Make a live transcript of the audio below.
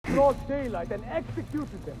broad daylight and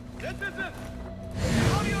executed them. Citizens!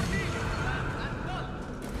 On your knees! And done!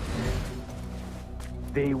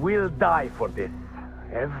 They will die for this.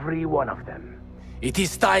 Every one of them. It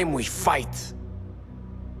is time we fight.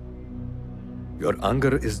 Your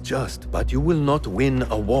anger is just, but you will not win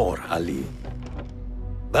a war, Ali.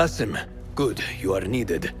 Basim, good, you are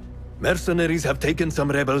needed. Mercenaries have taken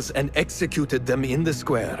some rebels and executed them in the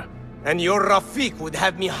square. And your Rafiq would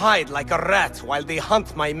have me hide like a rat while they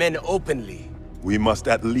hunt my men openly. We must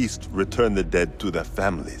at least return the dead to their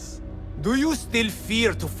families. Do you still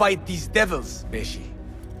fear to fight these devils, Beshi?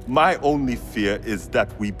 My only fear is that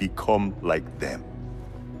we become like them.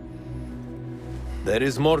 There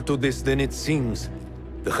is more to this than it seems.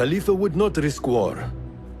 The Khalifa would not risk war.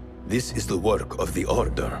 This is the work of the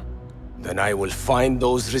Order. Then I will find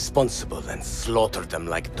those responsible and slaughter them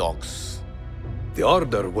like dogs. The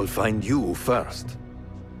Order will find you first.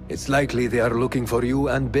 It's likely they are looking for you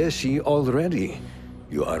and Beshi already.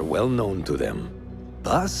 You are well known to them.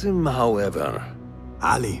 Basim, however...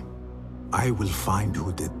 Ali, I will find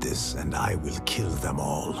who did this, and I will kill them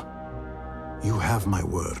all. You have my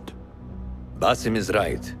word. Basim is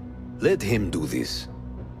right. Let him do this.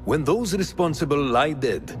 When those responsible lie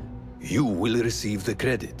dead, you will receive the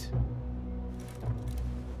credit.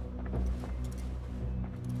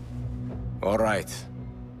 All right.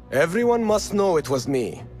 Everyone must know it was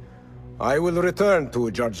me. I will return to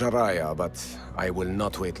Jarjaraya, but I will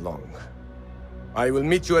not wait long. I will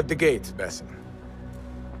meet you at the gate, Basim.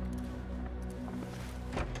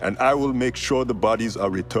 And I will make sure the bodies are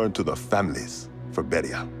returned to the families for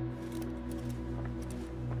burial.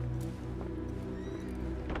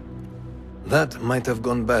 That might have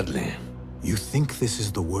gone badly. You think this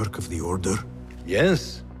is the work of the Order?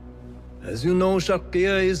 Yes. As you know,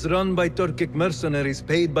 Sharqiyah is run by Turkic mercenaries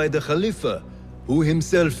paid by the Khalifa, who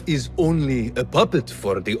himself is only a puppet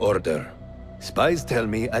for the Order. Spies tell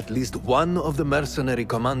me at least one of the mercenary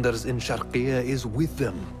commanders in Sharqiyah is with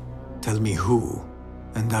them. Tell me who,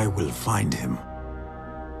 and I will find him.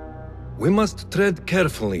 We must tread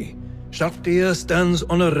carefully. Sharqiyah stands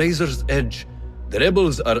on a razor's edge. The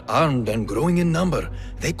rebels are armed and growing in number.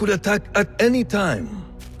 They could attack at any time.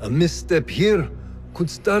 A misstep here could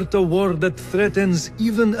start a war that threatens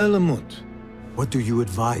even Alamut. What do you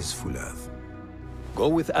advise, Fuladh? Go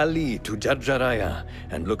with Ali to Jarjaraya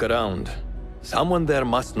and look around. Someone there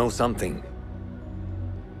must know something.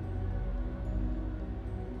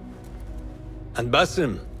 And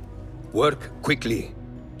Basim, work quickly.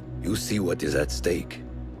 You see what is at stake.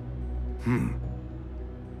 Are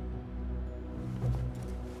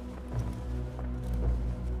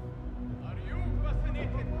you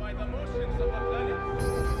fascinated by the motions of a planet?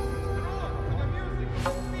 Drawn to the music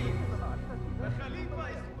of speed. The Khalifa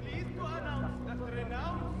is pleased to announce that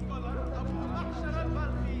renowned scholar Abu Mahshar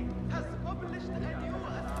al-Balkhi has published a new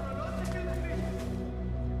astrological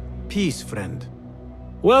treatise. Peace, friend.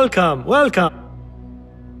 Welcome, welcome.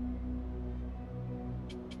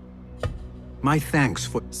 My thanks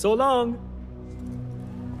for... So long.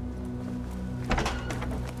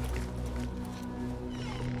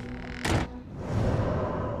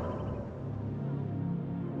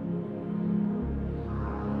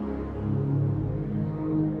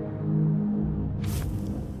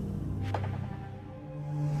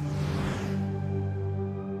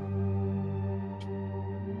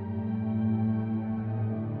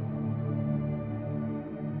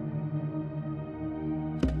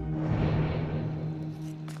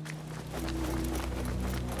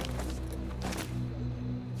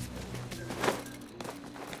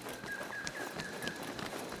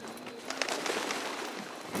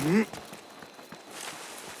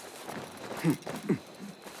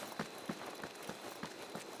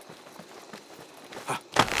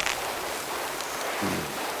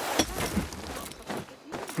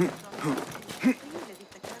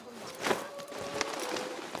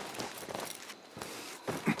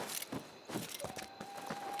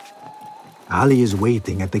 Ali is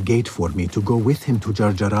waiting at the gate for me to go with him to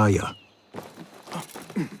Jarjaraya.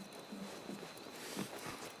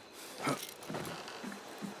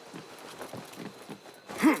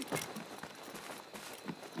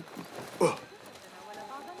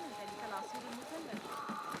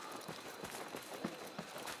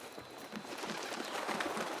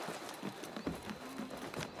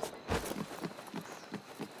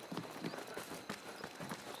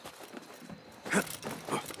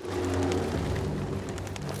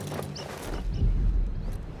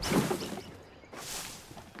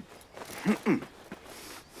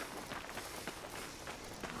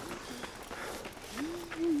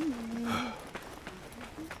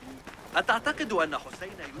 أتعتقد أن حسين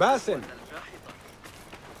باسم.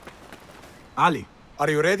 Ali,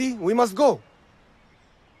 Are you ready? We must go.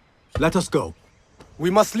 let us go.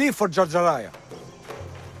 We must leave for Jarjaraya.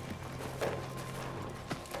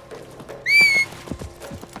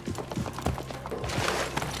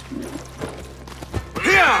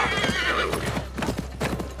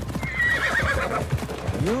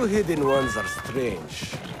 You hidden ones are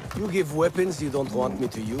strange. You give weapons you don't want me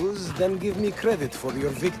to use, then give me credit for your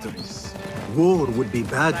victories. War would be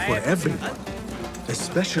bad for everyone,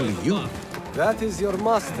 especially you. That is your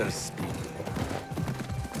master's speech.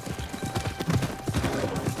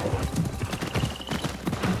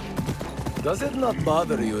 Does it not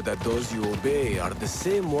bother you that those you obey are the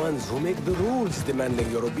same ones who make the rules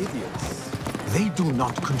demanding your obedience? They do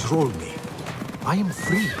not control me. I am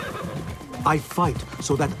free. I fight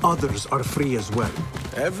so that others are free as well.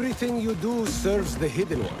 Everything you do serves the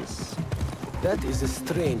Hidden Ones. That is a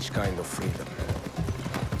strange kind of freedom.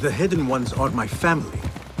 The Hidden Ones are my family.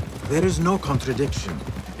 There is no contradiction.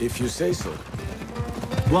 If you say so.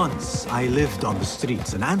 Once I lived on the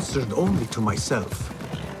streets and answered only to myself.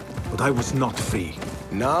 But I was not free.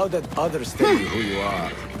 Now that others tell you who you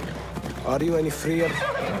are you any freer?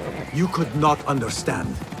 You could not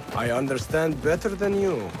understand. I understand better than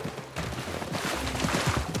you.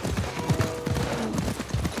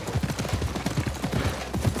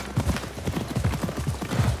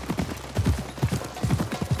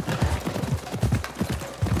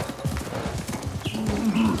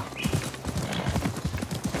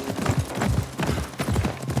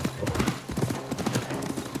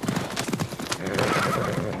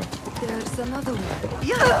 There's another one.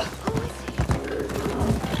 Yeah!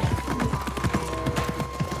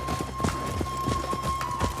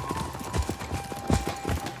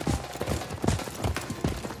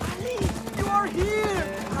 Ali, you are here!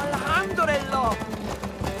 Alhamdulillah!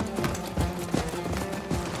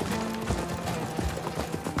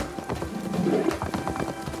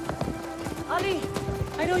 Ali,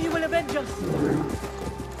 I know you will avenge us.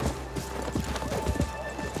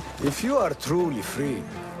 If you are truly free,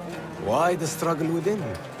 why the struggle within?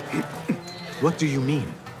 What do you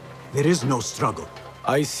mean? There is no struggle.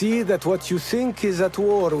 I see that what you think is at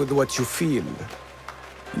war with what you feel.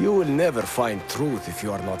 You will never find truth if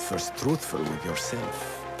you are not first truthful with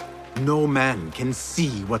yourself. No man can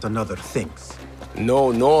see what another thinks.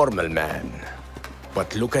 No normal man.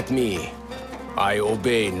 But look at me. I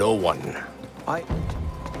obey no one.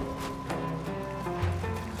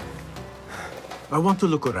 I want to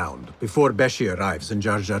look around before Beshi arrives in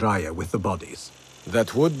Jarjaraya with the bodies.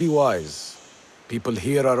 That would be wise. People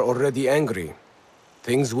here are already angry.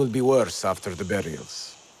 Things will be worse after the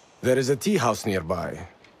burials. There is a tea house nearby.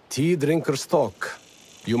 Tea drinkers talk.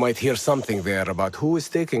 You might hear something there about who is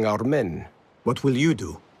taking our men. What will you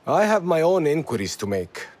do? I have my own inquiries to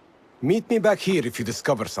make. Meet me back here if you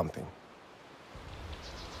discover something.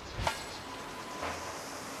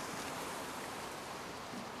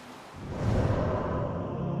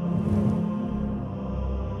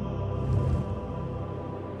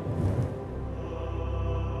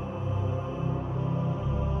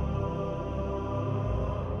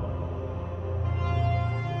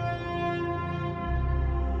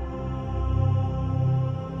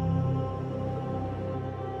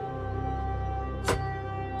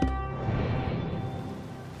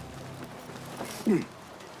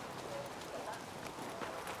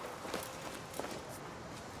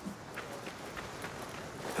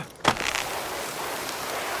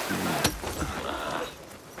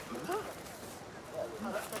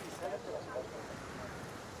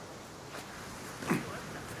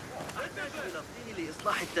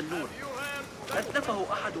 لإصلاح التنور أتلفه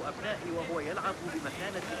أحد أبنائي وهو يلعب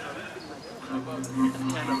بمكانة خريف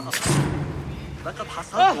منفوخة كان الأصل لقد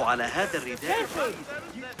حصلت على هذا الرداء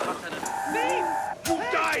You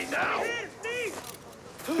die now!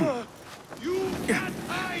 You can't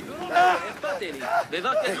hide! There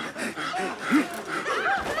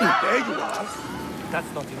you are!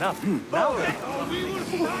 That's not enough. Now we will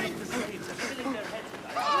find the slaves are filling their heads.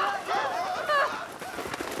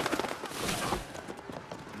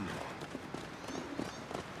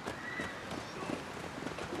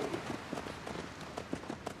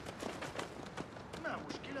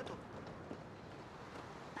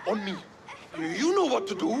 On me. You know what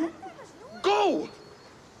to do. Go!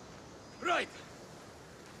 Right!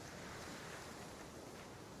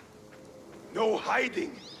 No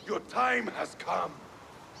hiding! Your time has come!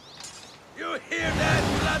 You hear that,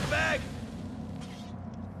 bloodbag?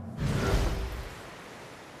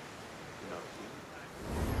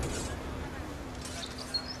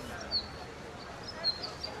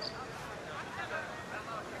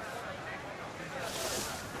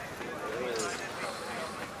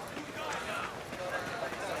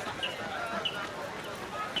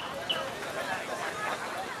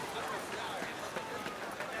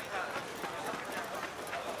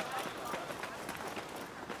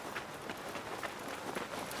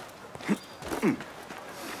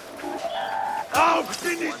 I'll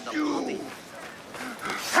finish you!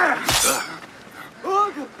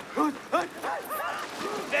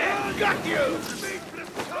 There, got you!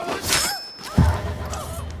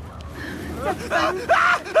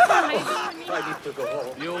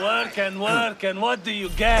 You work, and what do you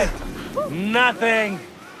get? Nothing!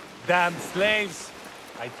 Damn slaves!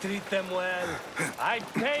 I treat them well. I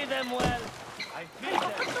pay them well. I feed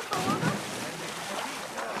them.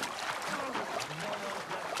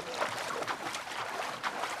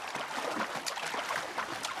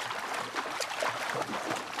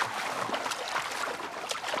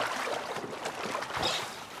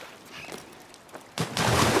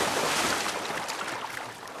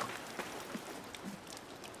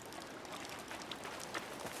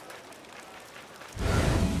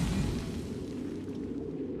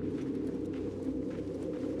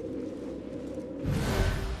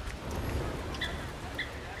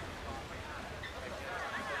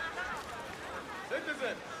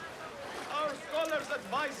 Citizens, our scholars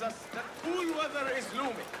advise us that cool weather is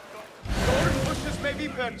looming. Thorn bushes may be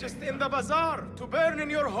purchased in the bazaar to burn in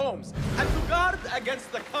your homes and to guard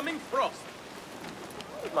against the coming frost.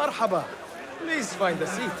 Marhaba. Please find a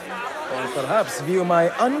seat. Or perhaps view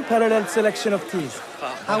my unparalleled selection of teas.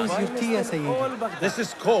 How's your tea, ya Sayyid? This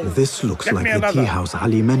is cold. This looks Get like me the another. tea house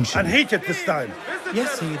Ali mentioned. And heat it this time.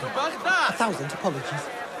 Yes, Sayyid. 1,000 apologies.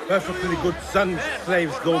 Perfectly good sons,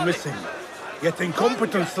 slaves go missing. Yet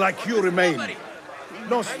incompetents like you remain.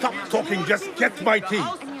 No, stop talking, just get my tea.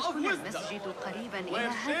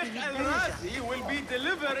 Where Sheikh Al-Razi will be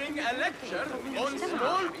delivering a lecture on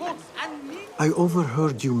smallpox and meat. I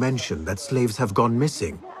overheard you mention that slaves have gone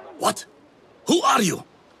missing. What? Who are you?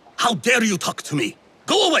 How dare you talk to me?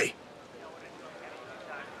 Go away!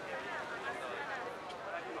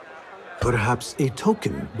 Perhaps a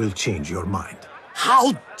token will change your mind.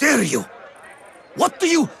 How dare you? What do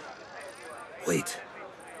you... Wait.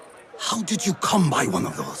 How did you come by one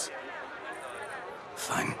of those?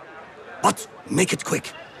 Fine. But make it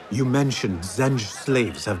quick. You mentioned Zenj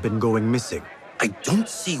slaves have been going missing. I don't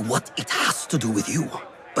see what it has to do with you.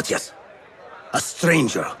 But yes, a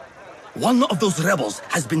stranger. One of those rebels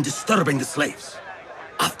has been disturbing the slaves.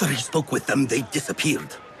 After he spoke with them, they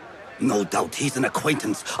disappeared. No doubt he's an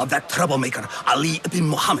acquaintance of that troublemaker, Ali ibn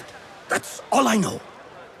Muhammad. That's all I know.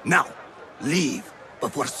 Now, leave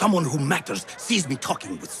before someone who matters sees me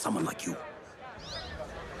talking with someone like you.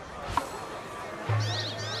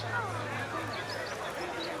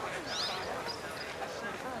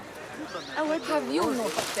 Have you no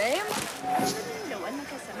shame?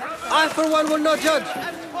 I, for one, will not judge.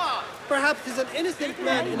 Perhaps he's an innocent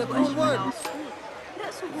man in a cruel world.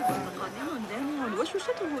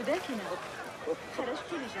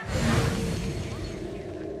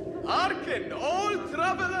 Hearken, all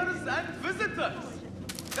travelers and visitors.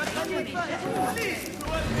 The Khalifa is pleased to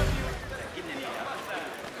welcome you.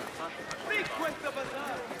 Frequent the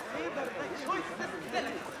bazaar, savor the choicest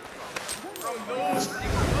delicacies. From those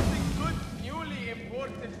exotic goods newly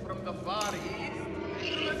imported from the Far East,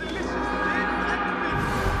 to the delicious dates and figs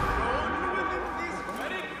grown within these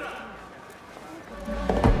very grounds.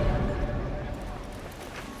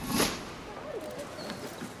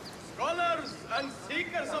 Scholars and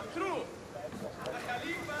seekers of truth, the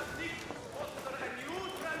Khalifa seeks to sponsor a new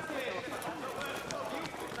translation of the words of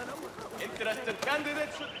youth. Interested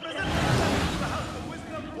candidates should present themselves to the House of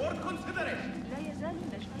Wisdom for consideration.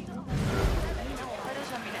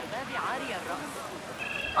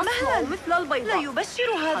 مهلا مثل البيضاء لا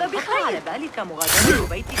يبشر هذا بخير على بالك مغادرة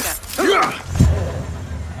بيتك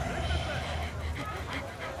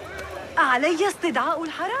علي استدعاء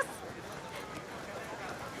الحرس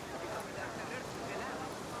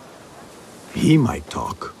He might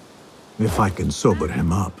talk, if I can sober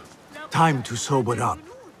him up. Time to sober up.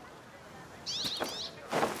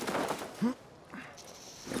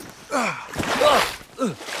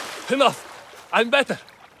 Enough! I'm better!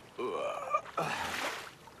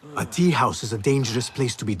 A tea house is a dangerous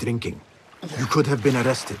place to be drinking. You could have been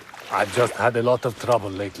arrested. I've just had a lot of trouble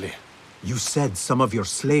lately. You said some of your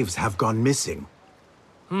slaves have gone missing.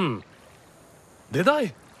 Did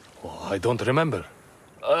I? Oh, I don't remember.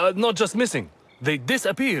 Not just missing. They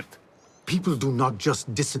disappeared. People do not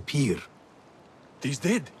just disappear. These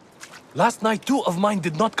did. Last night, 2 of mine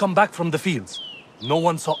did not come back from the fields. No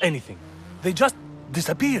one saw anything. They just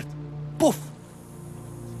disappeared. Poof!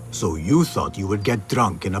 So you thought you would get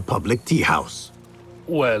drunk in a public tea house?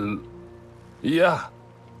 Well, yeah.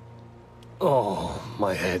 Oh,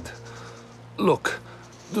 my head. Look,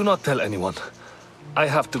 do not tell anyone. I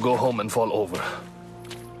have to go home and fall over.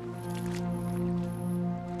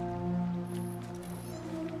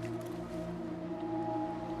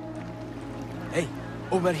 Hey,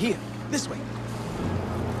 over here. This way.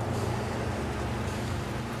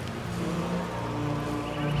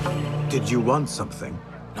 Did you want something?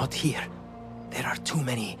 Not here. There are too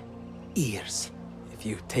many ears, if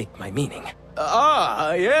you take my meaning.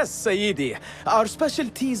 Ah, yes, Sayyidi. Our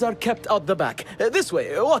specialties are kept out the back. This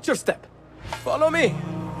way, watch your step. Follow me.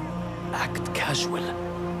 Act casual.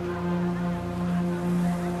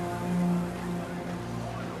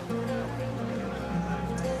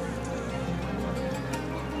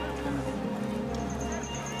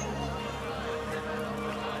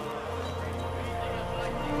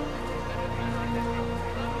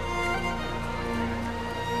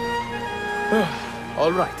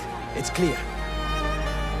 All right, it's clear.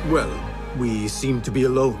 Well, we seem to be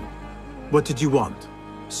alone. What did you want?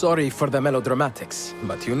 Sorry for the melodramatics,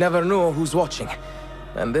 but you never know who's watching.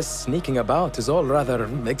 And this sneaking about is all rather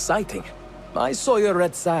exciting. I saw your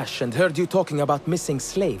red sash and heard you talking about missing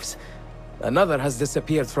slaves. Another has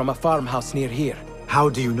disappeared from a farmhouse near here. How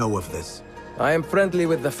do you know of this? I am friendly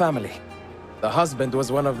with the family. The husband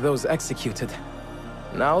was one of those executed.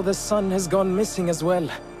 Now the son has gone missing as well.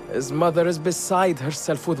 His mother is beside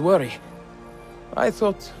herself with worry. I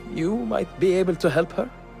thought you might be able to help her.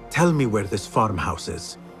 Tell me where this farmhouse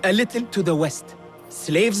is. A little to the west.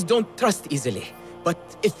 Slaves don't trust easily.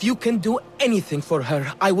 But if you can do anything for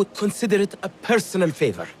her, I would consider it a personal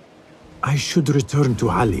favor. I should return to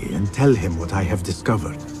Ali and tell him what I have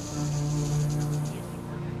discovered.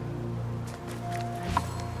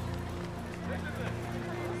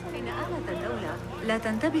 إن آلة الدولة لا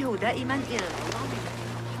تنتبه دائما إلى العوامل.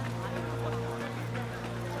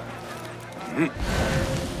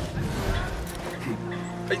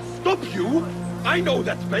 Stop you! I know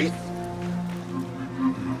that place!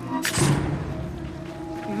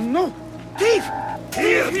 No! Thief!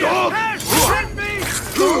 Here, dog! Send me!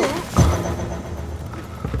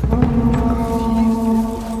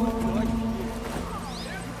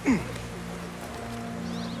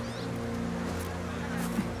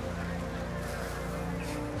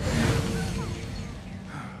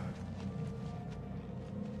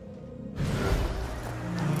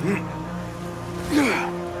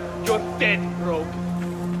 You're dead, rogue.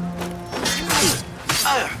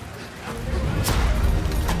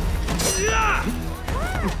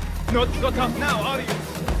 Not got up now, are you?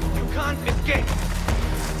 You can't escape.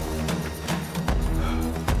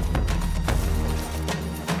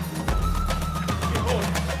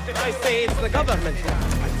 I say it's the government.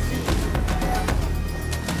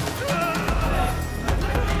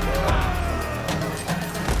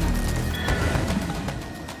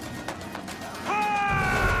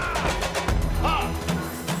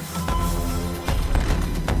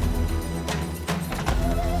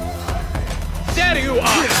 There you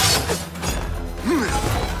are!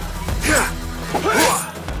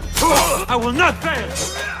 I will not fail!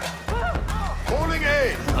 Holding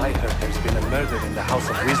aid! I heard there's been a murder in the House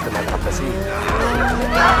of Wisdom at Abbasi.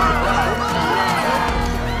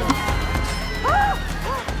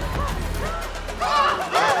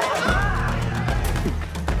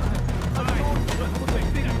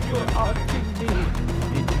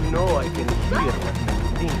 You know I can hear what you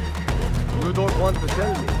think. You don't want to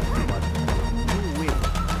tell me, but you will.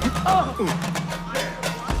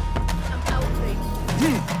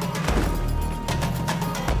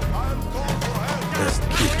 Best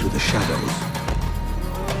keep to the shadows.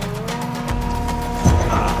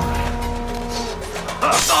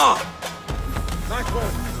 Nice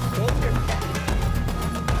work!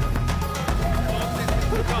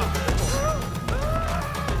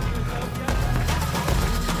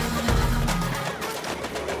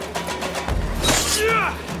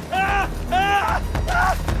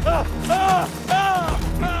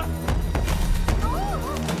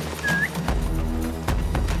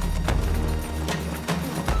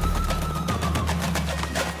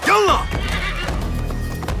 Yalla!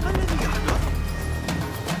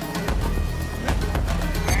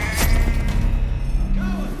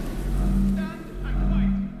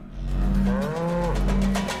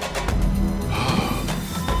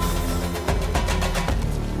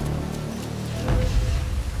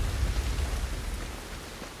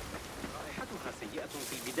 رائحتها سيئة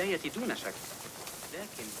في البداية دون شك،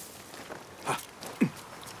 لكن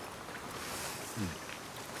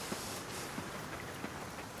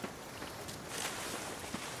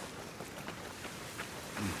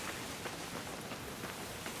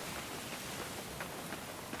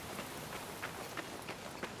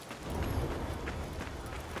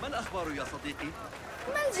ما الأخبار يا صديقي؟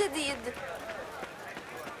 ما الجديد؟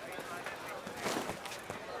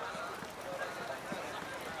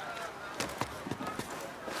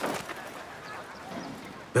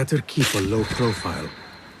 Better keep a low profile.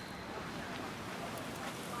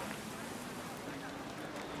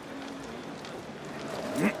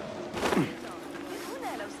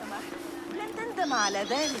 هنا لو سمحت، لن تندم على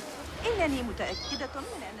ذلك. إنني متأكدة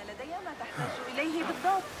من أن لدي ما تحتاج إليه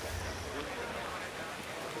بالضبط.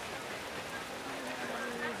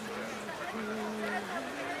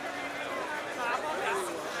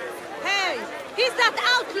 Hey, he's that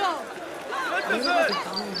outlaw! Citizen!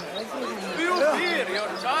 Do you fear your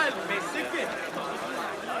child may sicken?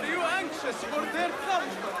 Are you anxious for their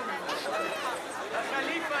comfort? The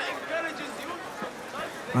Khalifa encourages you.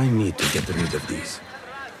 I need to get rid of these.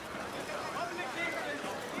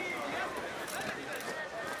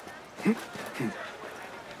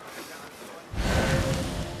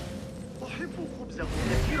 أحب خبزه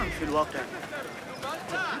كثيرا في الواقع.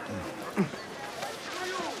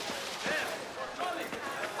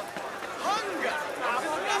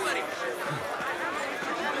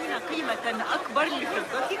 قيمة أكبر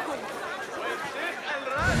لفضتكم. Sheikh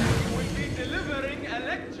Al-Razi will be delivering a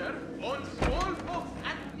lecture on small books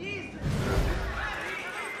and knees.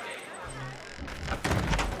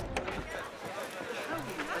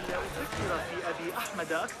 أحاول ألا أفكر في أبي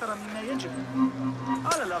أحمد أكثر مما يجب.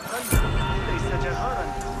 على الأقل ليس جهارا.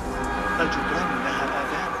 الجدران لها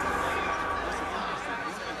آذان.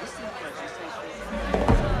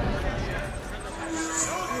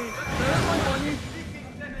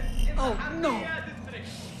 Oh no!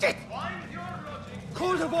 Shit!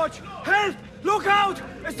 Call the watch! Help! Look out!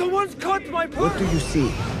 Someone's cut my purse! What do you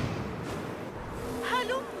see?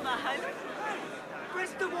 هلم هلم.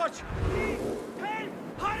 Press the watch! Please! Help!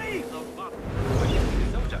 Hurry!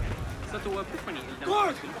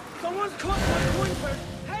 Guard! Someone's cut my coin purse!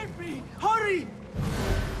 Help me! Hurry!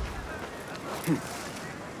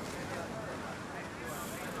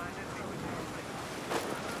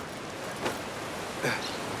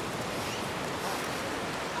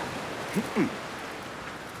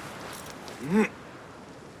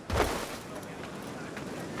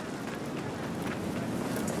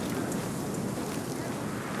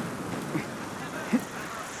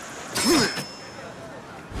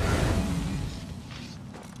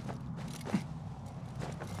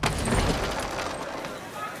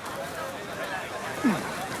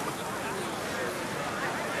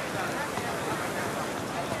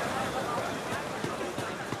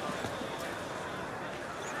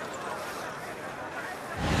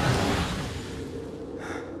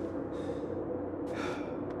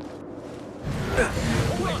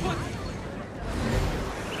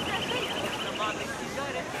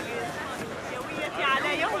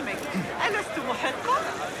 على يومك، ألست محقا؟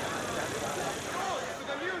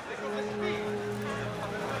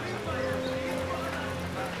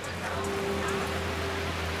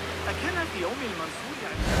 أكان في يوم المنصور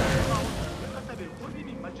عندما يسمع الحقيقة بالقرب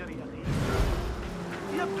من متجر أخيه؟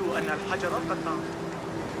 يبدو أن الحجر قد طار.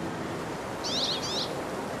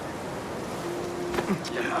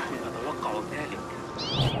 لم أكن أتوقع ذلك.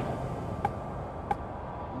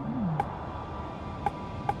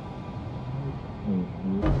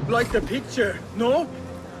 Like the picture, no?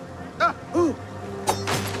 Ah! Ooh!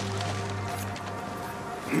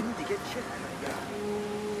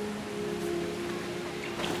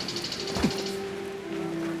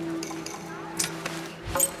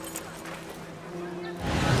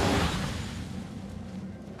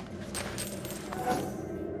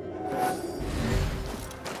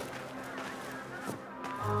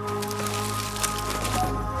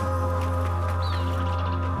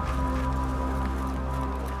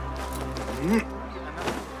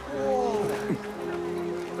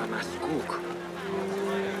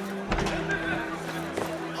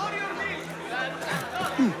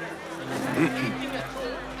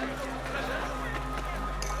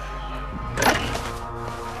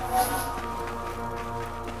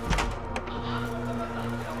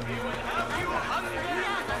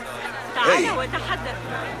 تعال وتحدث.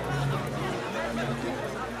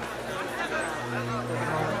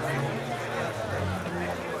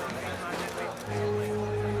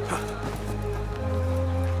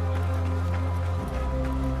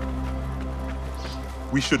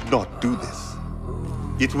 We should not do this.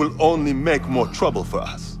 It will only make more trouble for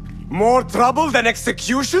us. More trouble than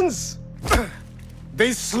executions?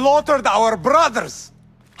 They slaughtered our brothers!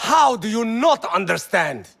 How do you not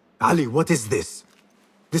understand? Ali, what is this?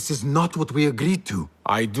 This is not what we agreed to.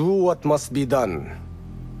 I do what must be done.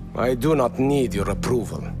 I do not need your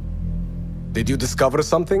approval. Did you discover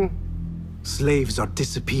something? Slaves are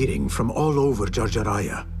disappearing from all over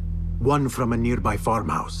Sharqiyah. One from a nearby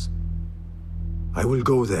farmhouse. I will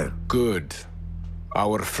go there. Good.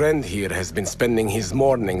 Our friend here has been spending his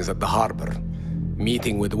mornings at the harbor.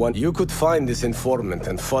 Meeting with one... You could find this informant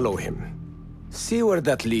and follow him. See where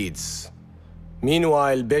that leads.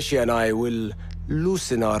 Meanwhile, Beshi and I will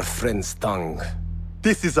loosen our friend's tongue.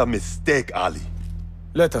 This is a mistake, Ali.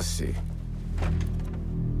 Let us see.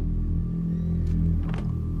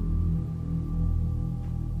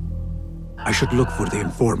 I should look for the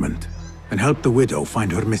informant and help the widow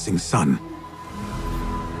find her missing son.